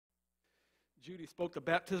Judy spoke the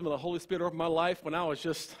baptism of the Holy Spirit over my life when I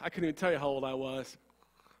was I couldn't even tell you how old I was.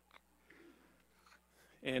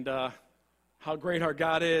 And how great our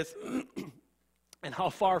God is and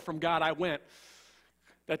how far from God I went,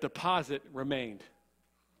 that deposit remained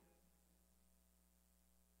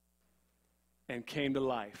and came to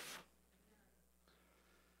life.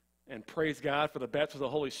 And praise God for the baptism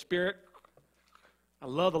of the Holy Spirit. I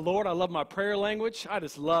love the Lord. I love my prayer language. I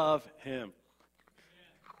just love Him.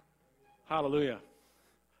 Hallelujah.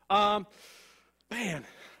 Man,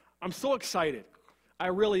 I'm so excited. I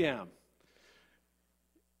really am.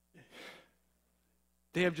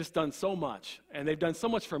 They have just done so much, and they've done so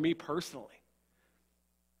much for me personally.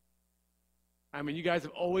 I mean, you guys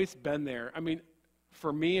have always been there. I mean,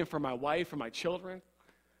 for me and for my wife and my children,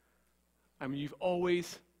 I mean, you've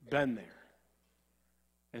always been there.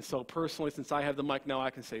 And so personally, since I have the mic now, I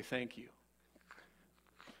can say thank you.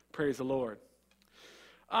 Praise the Lord.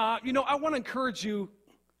 I want to encourage you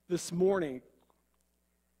this morning,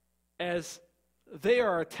 as they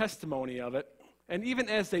are a testimony of it, and even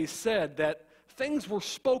as they said that things were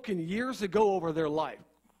spoken years ago over their life,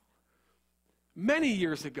 many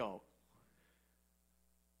years ago,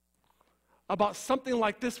 about something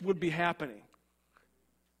like this would be happening.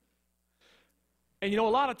 And a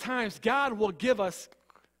lot of times God will give us,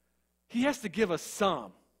 He has to give us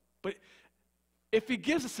some, but if He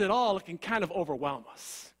gives us it all, it can kind of overwhelm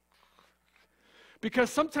us. Because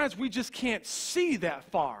sometimes we just can't see that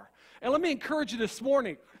far. And let me encourage you this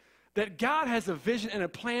morning that God has a vision and a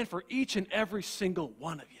plan for each and every single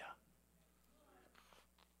one of you.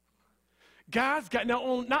 God's got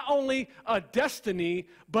not only a destiny,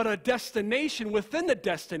 but a destination within the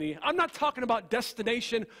destiny. I'm not talking about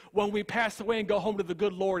destination when we pass away and go home to the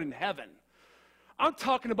good Lord in heaven. I'm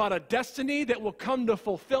talking about a destiny that will come to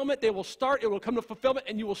fulfillment. It will come to fulfillment,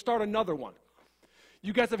 and you will start another one.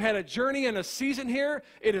 You guys have had a journey and a season here.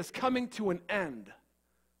 It is coming to an end.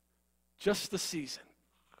 Just the season.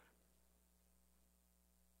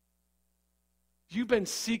 You've been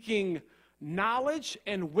seeking knowledge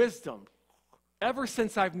and wisdom ever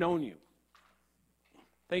since I've known you.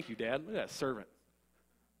 Thank you, Dad. Look at that servant.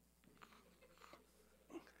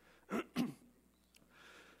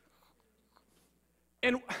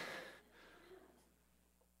 And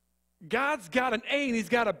God's got an A and He's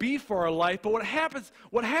got a B for our life, but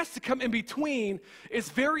what has to come in between is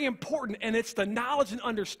very important, and it's the knowledge and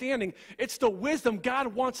understanding. It's the wisdom God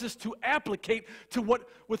wants us to applicate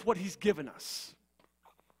with what He's given us.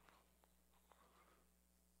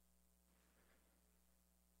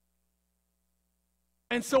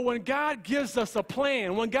 And so when God gives us a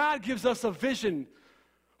plan, when God gives us a vision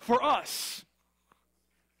for us,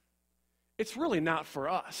 it's really not for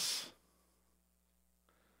us.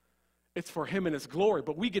 It's for Him and His glory,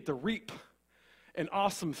 but we get to reap an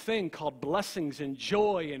awesome thing called blessings and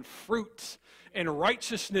joy and fruit and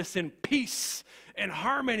righteousness and peace and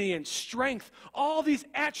harmony and strength. All these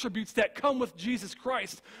attributes that come with Jesus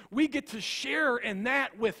Christ, we get to share in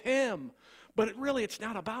that with Him, but it's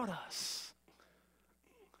not about us.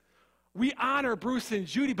 We honor Bruce and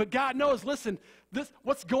Judy, but God knows, listen,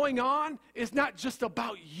 what's going on is not just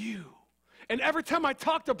about you. And every time I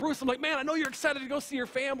talk to Bruce, I'm like, man, I know you're excited to go see your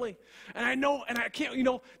family. And I know, and I can't,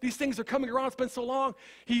 these things are coming around. It's been so long.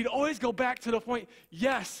 He'd always go back to the point,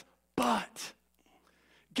 yes, but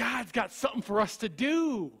God's got something for us to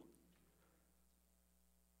do.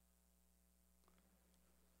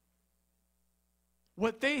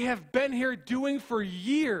 What they have been here doing for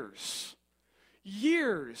years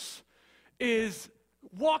is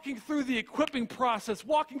walking through the equipping process,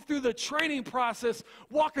 walking through the training process,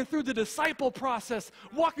 walking through the disciple process,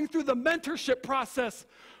 walking through the mentorship process,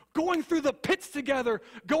 going through the pits together,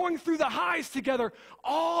 going through the highs together,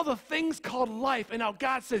 all the things called life. And now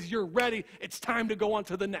God says, you're ready. It's time to go on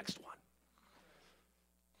to the next one.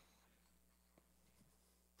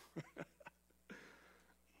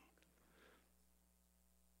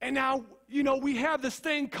 And now, we have this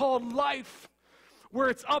thing called life, where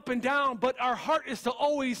it's up and down, but our heart is to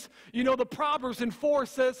always, the Proverbs in 4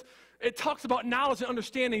 says, it talks about knowledge and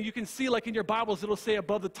understanding. You can see, like in your Bibles, it'll say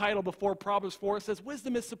above the title before Proverbs 4, it says,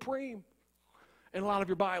 wisdom is supreme in a lot of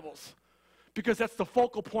your Bibles. Because that's the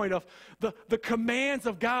focal point of the commands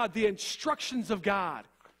of God, the instructions of God.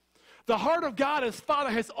 The heart of God as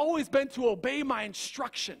Father has always been to obey my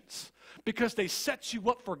instructions, because they set you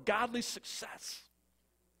up for godly success.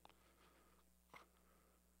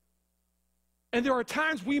 And there are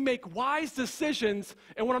times we make wise decisions,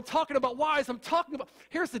 and when I'm talking about wise,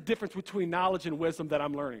 here's the difference between knowledge and wisdom that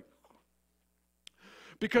I'm learning.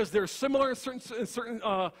 Because they're similar in certain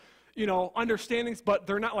understandings, but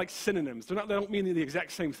they're not like synonyms. They don't mean the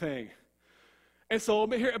exact same thing. And so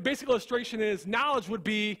here, a basic illustration is knowledge would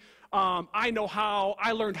be, I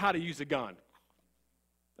learned how to use a gun.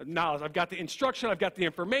 Knowledge, I've got the instruction, I've got the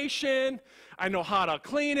information, I know how to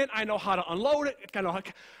clean it, I know how to unload it,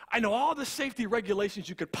 I know all the safety regulations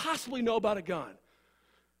you could possibly know about a gun.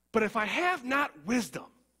 But if I have not wisdom,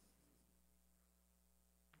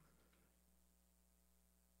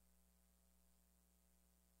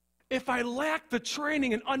 if I lack the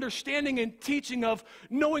training and understanding and teaching of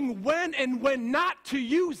knowing when and when not to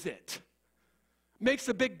use it, makes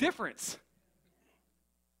a big difference.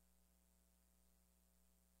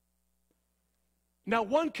 Now,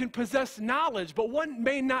 one can possess knowledge, but one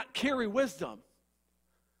may not carry wisdom.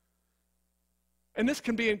 And this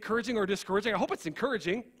can be encouraging or discouraging. I hope it's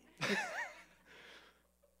encouraging.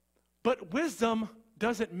 But wisdom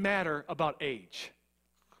doesn't matter about age.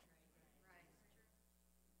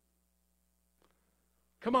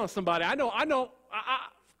 Come on, somebody. I know.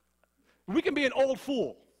 We can be an old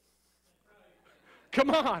fool.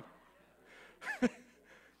 Come on.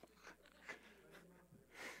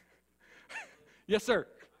 Yes, sir. I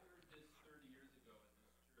heard this 30 years ago in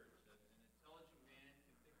this church, that an intelligent man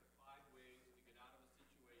can think of 5 ways to get out of a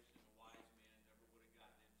situation a wise man never would have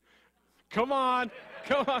gotten into. Come on.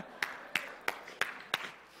 Come on.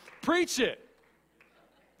 Preach it.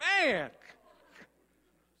 Man.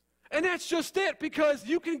 And that's just it, because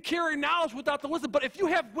you can carry knowledge without the wisdom. But if you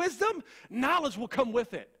have wisdom, knowledge will come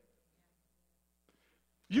with it.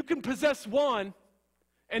 You can possess one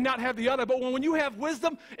and not have the other. But when you have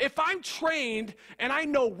wisdom, if I'm trained and I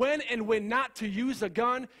know when and when not to use a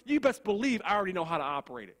gun, you best believe I already know how to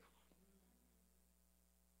operate it.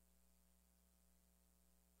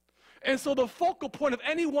 And so the focal point of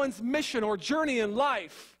anyone's mission or journey in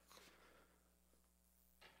life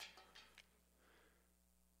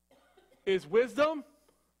is wisdom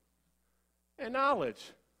and knowledge.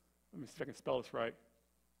 Let me see if I can spell this right.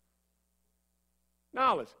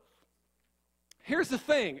 Knowledge. Here's the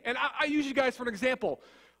thing, and I use you guys for an example.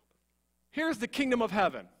 Here's the kingdom of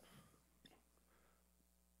heaven.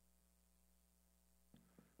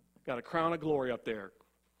 Got a crown of glory up there,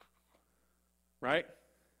 right?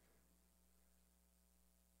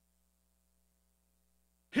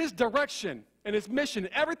 His direction and his mission,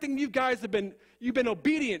 everything you guys you've been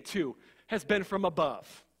obedient to, has been from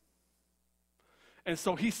above. And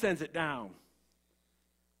so he sends it down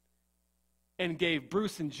and gave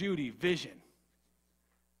Bruce and Judy vision.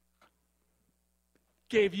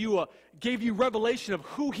 Gave you revelation of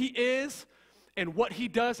who he is and what he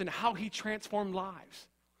does and how he transformed lives.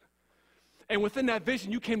 And within that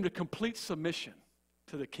vision, you came to complete submission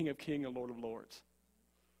to the King of Kings and Lord of Lords.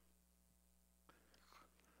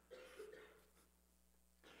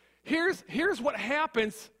 Here's what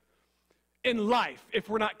happens in life if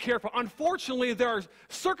we're not careful. Unfortunately, there are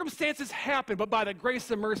circumstances happen, but by the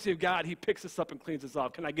grace and mercy of God, he picks us up and cleans us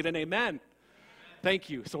off. Can I get an amen? Amen. Thank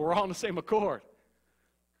you. So we're all in the same accord.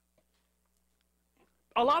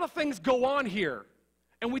 A lot of things go on here,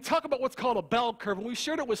 and we talk about what's called a bell curve, and we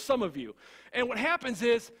shared it with some of you. And what happens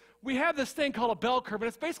is we have this thing called a bell curve, and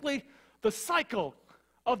it's basically the cycle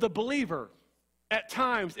of the believer at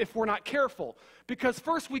times if we're not careful. Because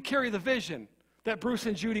first we carry the vision that Bruce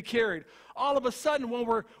and Judy carried. All of a sudden,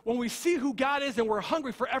 when we see who God is and we're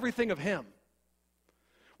hungry for everything of him,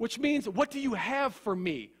 which means, what do you have for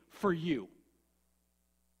me, for you?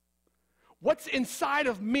 What's inside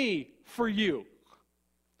of me for you?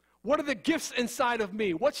 What are the gifts inside of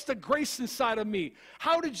me? What's the grace inside of me?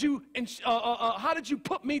 How did you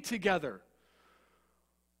put me together?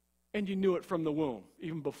 And you knew it from the womb,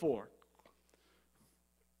 even before.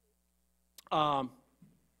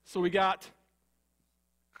 So we got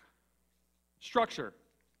structure.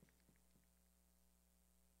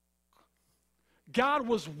 God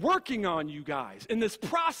was working on you guys in this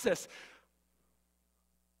process.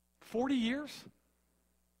 40 years?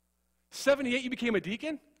 78 you became a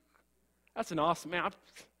deacon? That's an awesome, man.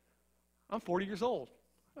 I'm 40 years old.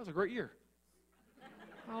 That was a great year.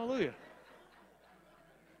 Hallelujah.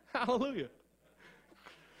 Hallelujah.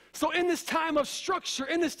 So in this time of structure,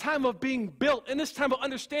 in this time of being built, in this time of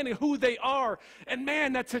understanding who they are, and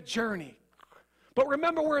man, that's a journey. But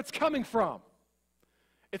remember where it's coming from.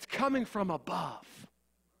 It's coming from above.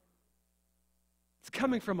 It's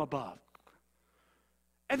coming from above.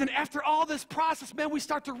 And then after all this process, man, we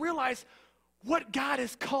start to realize what God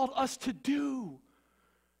has called us to do.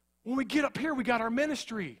 When we get up here, we got our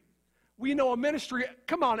ministry. We know a ministry.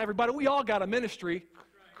 Come on, everybody. We all got a ministry.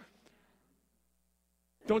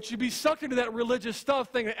 Don't you be sucked into that religious stuff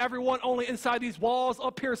thinking that everyone only inside these walls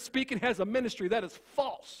up here speaking has a ministry. That is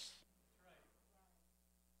false.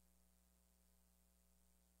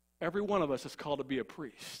 Every one of us is called to be a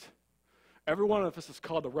priest. Every one of us is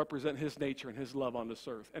called to represent his nature and his love on this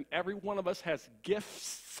earth. And every one of us has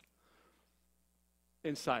gifts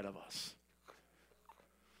inside of us.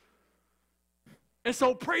 And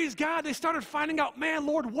so, praise God, they started finding out, man,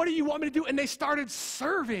 Lord, what do you want me to do? And they started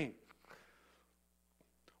serving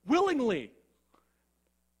willingly.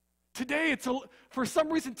 Today, for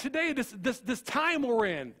some reason, today, this time we're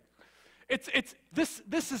in,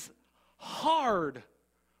 this is hard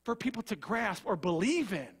for people to grasp or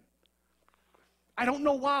believe in. I don't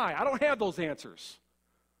know why. I don't have those answers.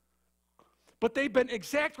 But they've been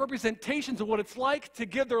exact representations of what it's like to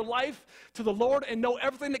give their life to the Lord and know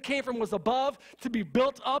everything that came from was above, to be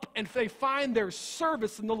built up, and they find their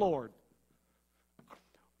service in the Lord.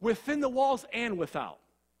 Within the walls and without.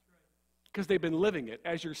 Because they've been living it,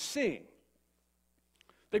 as you're seeing.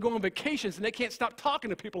 They go on vacations and they can't stop talking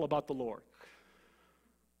to people about the Lord.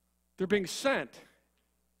 They're being sent.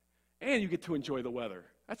 And you get to enjoy the weather.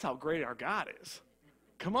 That's how great our God is.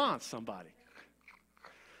 Come on, somebody.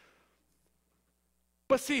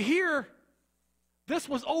 But see here, this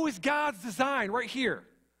was always God's design right here.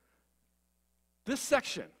 This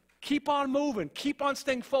section. Keep on moving. Keep on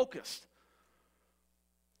staying focused.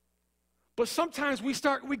 But sometimes we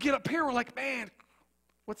get up here, we're like, man,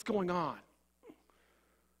 what's going on?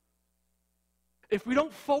 If we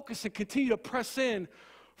don't focus and continue to press in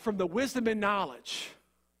from the wisdom and knowledge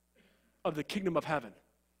of the kingdom of heaven.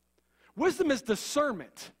 Wisdom is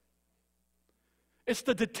discernment. It's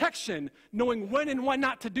the detection, knowing when and when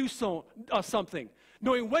not to do something.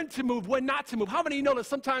 Knowing when to move, when not to move. How many of you know that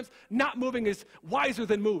sometimes not moving is wiser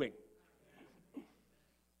than moving?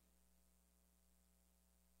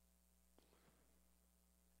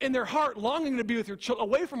 In their heart, longing to be with your children,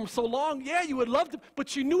 away from them so long, yeah, you would love to,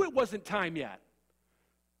 but you knew it wasn't time yet.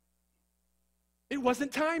 It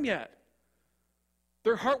wasn't time yet.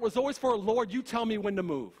 Their heart was always for, Lord, you tell me when to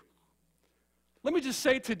move. Let me just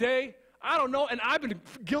say today, I don't know, and I've been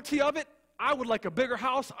guilty of it. I would like a bigger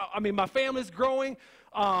house. I mean, my family's growing,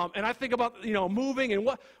 and I think about, moving and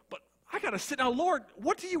what, but I got to sit down, Lord,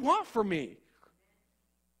 what do you want from me?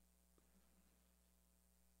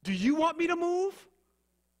 Do you want me to move?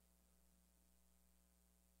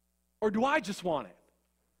 Or do I just want it?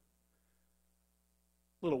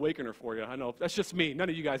 A little awakener for you. I know, that's just me. None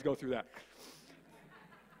of you guys go through that.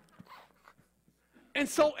 And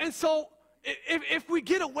so, if we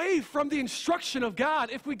get away from the instruction of God,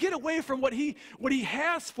 if we get away from what He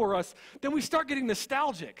has for us, then we start getting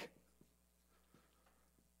nostalgic.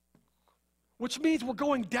 Which means we're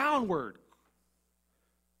going downward.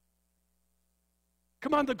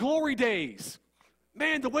 Come on, the glory days.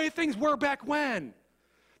 Man, the way things were back when.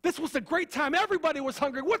 This was a great time. Everybody was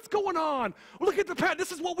hungry. What's going on? Look at the past.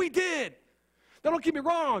 This is what we did. Now, don't get me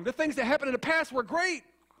wrong. The things that happened in the past were great.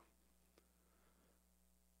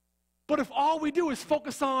 But if all we do is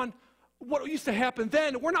focus on what used to happen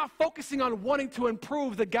then, we're not focusing on wanting to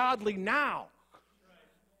improve the godly now.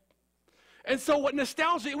 And so what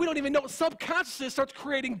nostalgia, we don't even know, subconsciously starts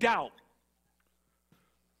creating doubt.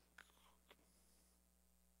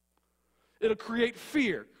 It'll create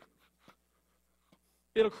fear.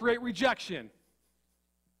 It'll create rejection.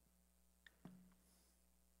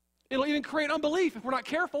 It'll even create unbelief if we're not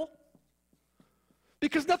careful.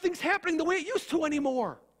 Because nothing's happening the way it used to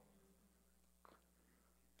anymore.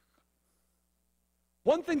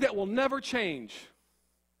 One thing that will never change,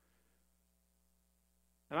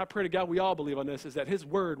 and I pray to God we all believe on this, is that His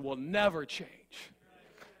word will never change.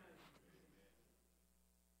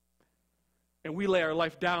 And we lay our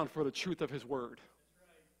life down for the truth of His word.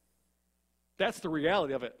 That's the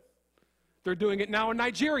reality of it. They're doing it now in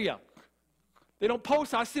Nigeria. They don't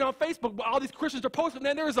post. I see it on Facebook, but all these Christians are posting.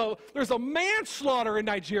 And then there's a manslaughter in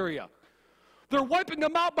Nigeria. They're wiping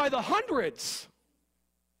them out by the hundreds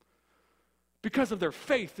because of their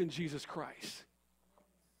faith in Jesus Christ.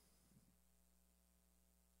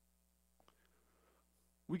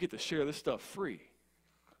 We get to share this stuff free.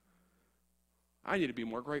 I need to be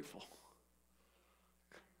more grateful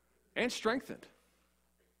and strengthened.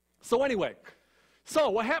 So anyway,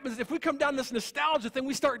 what happens is if we come down this nostalgia thing,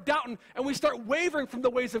 we start doubting and we start wavering from the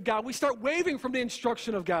ways of God. We start wavering from the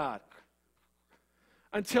instruction of God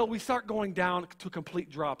until we start going down to a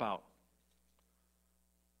complete dropout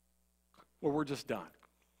where we're just done.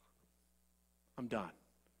 I'm done.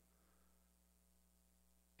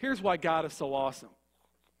 Here's why God is so awesome.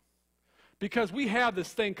 Because we have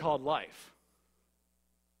this thing called life.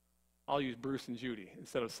 I'll use Bruce and Judy.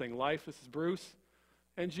 Instead of saying life, this is Bruce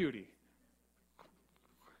and Judy.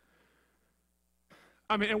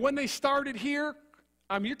 I mean, and when they started here,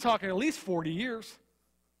 you're talking at least 40 years.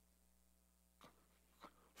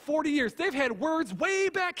 40 years. They've had words way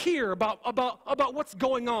back here about what's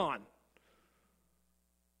going on.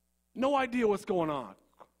 No idea what's going on.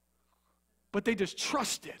 But they just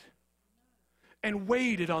trusted and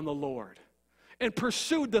waited on the Lord and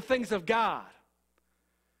pursued the things of God.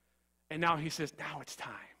 And now he says, now it's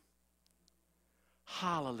time.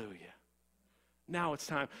 Hallelujah. Now it's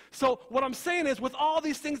time. So what I'm saying is, with all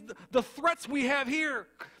these things, the threats we have here,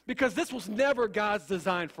 because this was never God's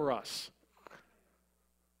design for us.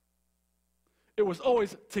 It was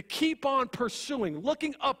always to keep on pursuing,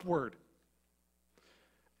 looking upward.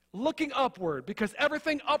 Looking upward, because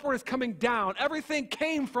everything upward is coming down. Everything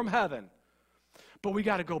came from heaven. But we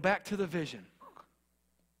got to go back to the vision.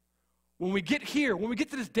 When we get here, when we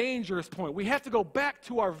get to this dangerous point, we have to go back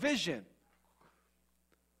to our vision.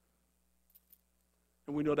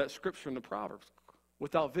 And we know that scripture in the Proverbs.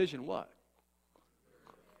 Without vision, what?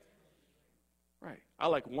 Right. I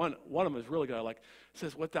like one of them is really good. I like, it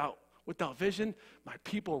says, without vision, my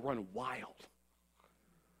people run wild.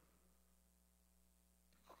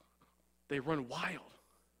 They run wild.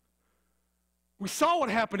 We saw what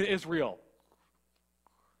happened to Israel.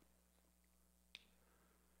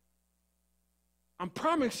 I'm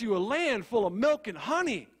promising you a land full of milk and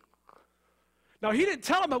honey. Now, he didn't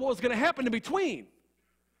tell them what was going to happen in between.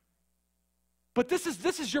 But this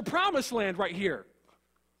is your promised land right here.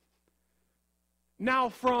 Now,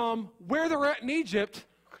 from where they're at in Egypt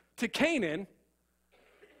to Canaan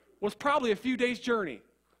was probably a few days' journey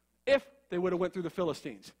if they would have went through the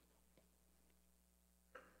Philistines.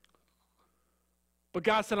 But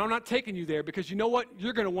God said, I'm not taking you there, because you know what?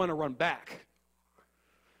 You're going to want to run back.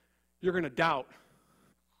 You're going to doubt.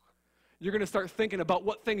 You're going to start thinking about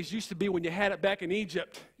what things used to be when you had it back in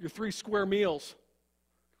Egypt, your 3 square meals.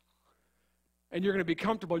 And you're going to be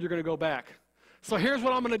comfortable. You're going to go back. So here's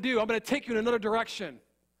what I'm going to do. I'm going to take you in another direction.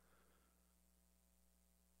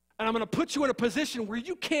 And I'm going to put you in a position where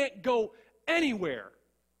you can't go anywhere.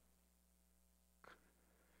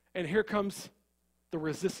 And here comes the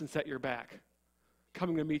resistance at your back,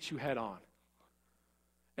 coming to meet you head on.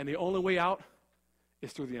 And the only way out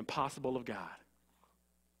is through the impossible of God.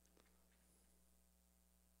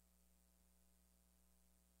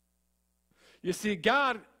 You see,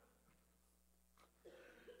 God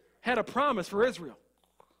had a promise for Israel.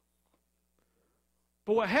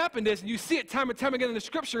 But what happened is, and you see it time and time again in the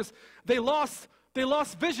scriptures, they lost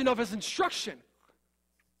vision of his instruction.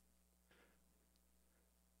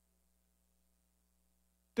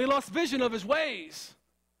 They lost vision of his ways.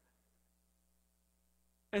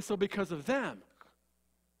 And so because of them,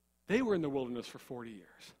 they were in the wilderness for 40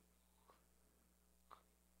 years.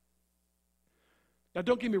 Now,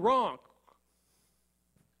 don't get me wrong.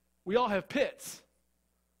 We all have pits.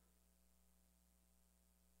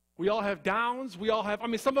 We all have downs.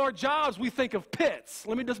 Some of our jobs we think of pits.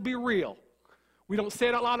 Let me just be real. We don't say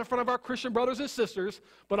it out loud in front of our Christian brothers and sisters,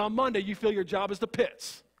 but on Monday you feel your job is the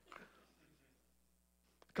pits.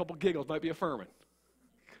 A couple giggles might be affirming.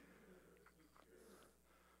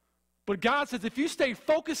 But God says, if you stay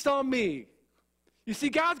focused on me, you see,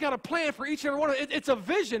 God's got a plan for each and every one of them. It's a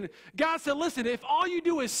vision. God said, listen, if all you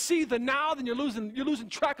do is see the now, then you're losing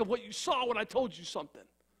track of what you saw when I told you something.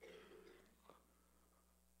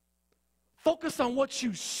 Focus on what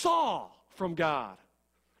you saw from God,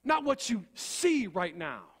 not what you see right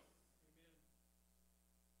now.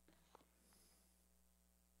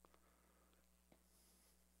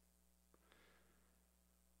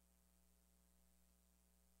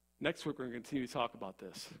 Next week, we're going to continue to talk about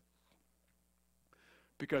this.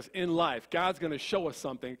 Because in life, God's going to show us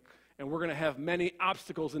something, and we're going to have many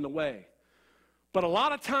obstacles in the way. But a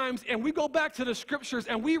lot of times, and we go back to the scriptures,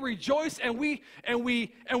 and we rejoice, and we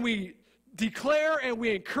declare, and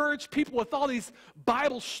we encourage people with all these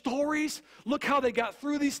Bible stories. Look how they got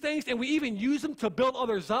through these things, and we even use them to build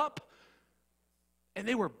others up. And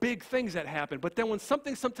they were big things that happened. But then when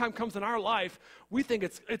something sometimes comes in our life, we think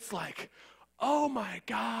it's like, oh my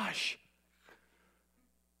gosh,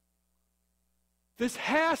 this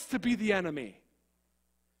has to be the enemy.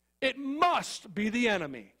 It must be the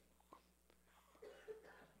enemy.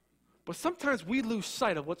 But sometimes we lose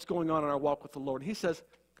sight of what's going on in our walk with the Lord. He says,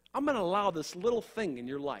 I'm going to allow this little thing in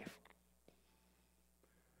your life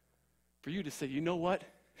for you to say, you know what?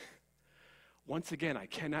 Once again, I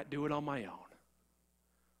cannot do it on my own.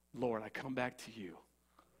 Lord, I come back to you.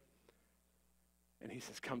 And he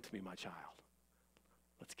says, come to me, my child.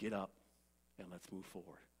 Let's get up and let's move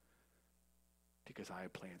forward, because I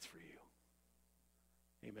have plans for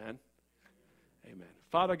you. Amen? Amen.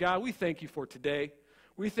 Father God, we thank you for today.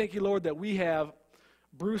 We thank you, Lord, that we have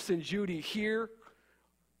Bruce and Judy here.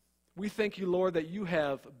 We thank you, Lord, that you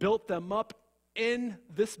have built them up in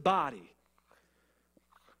this body,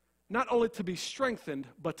 not only to be strengthened,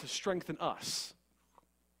 but to strengthen us.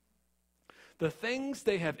 The things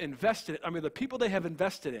they have invested, the people they have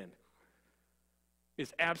invested in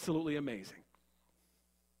is absolutely amazing.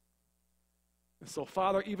 And so,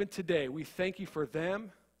 Father, even today, we thank you for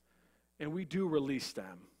them, and we do release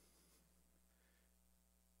them.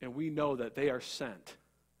 And we know that they are sent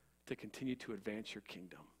to continue to advance your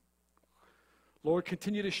kingdom. Lord,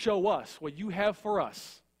 continue to show us what you have for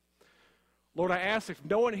us. Lord, I ask if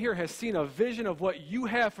no one here has seen a vision of what you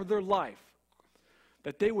have for their life,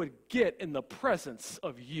 that they would get in the presence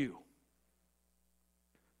of you.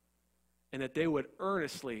 And that they would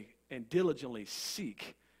earnestly and diligently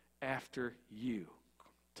seek after you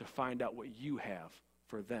to find out what you have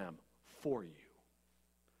for them, for you.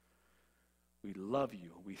 We love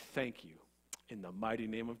you. We thank you in the mighty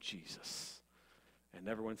name of Jesus. And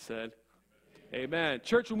everyone said, amen.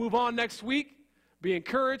 Church, we'll move on next week. Be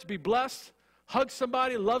encouraged. Be blessed. Hug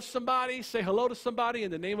somebody. Love somebody. Say hello to somebody.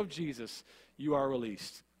 In the name of Jesus, you are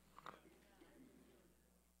released.